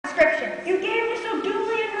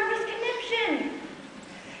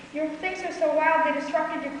Your things are so wild they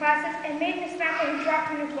disrupted your classes and made Miss Matlin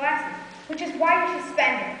drop her new glasses, which is why you're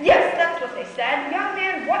suspended. Yes, that's what they said. Young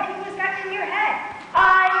man, what was that in your head?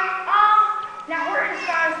 Now we're in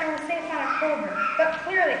science and we're safe on October, but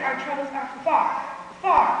clearly our troubles are far,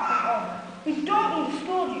 far from over. We don't need to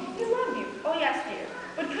scold you. We love you. Oh yes, dear.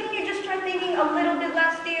 But couldn't you just try thinking a little bit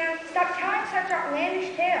less, dear? Stop telling such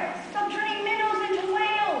outlandish tales. Stop turning minnows into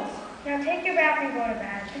whales. Now take your bath and go to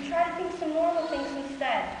bed. And try to think some normal things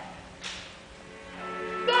instead.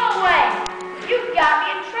 Go away! You've got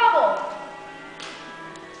me in trouble.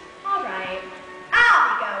 All right, I'll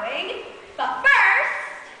be going. But first,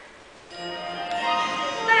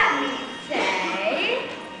 let me say,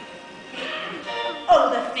 oh,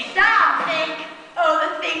 the things. Stop, think. Oh, the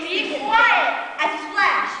things. Be quiet. As you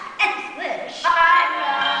splash and splish. I'm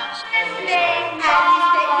listening. As you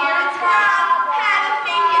sit here and talk, have a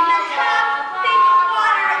think in the tub. Think of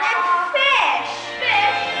water and fish.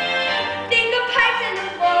 Fish. Think of pipes in the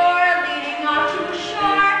floor leading off to a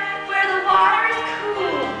shore where the water is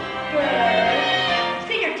cool. Where?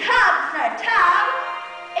 See, your tub's not a tub.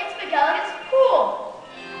 It's McGilligan's pool.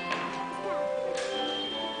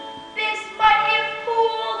 This might be a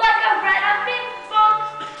pool like I read up in books,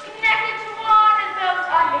 connected to one of those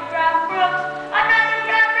underground brooks. An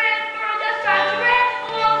underground river that starts to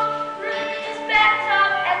ripples, rooted in this bathtub,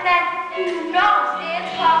 and then who knows, it's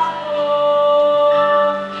possible.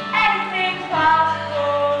 Anything's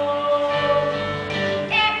possible.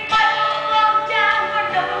 It might blow down where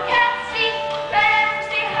no one can see. Right after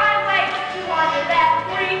the highway,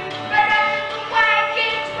 203. Right after the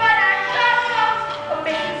wagons, right after the coast. Or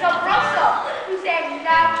maybe some Russell, who's hanging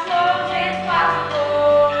out close. It's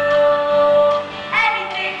possible.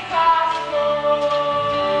 Anything's possible.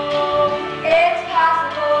 It's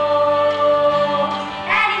possible.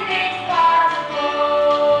 Anything's possible.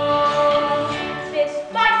 This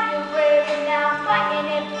might be a river now, fighting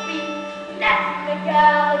it free. That's the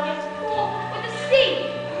Gallagher's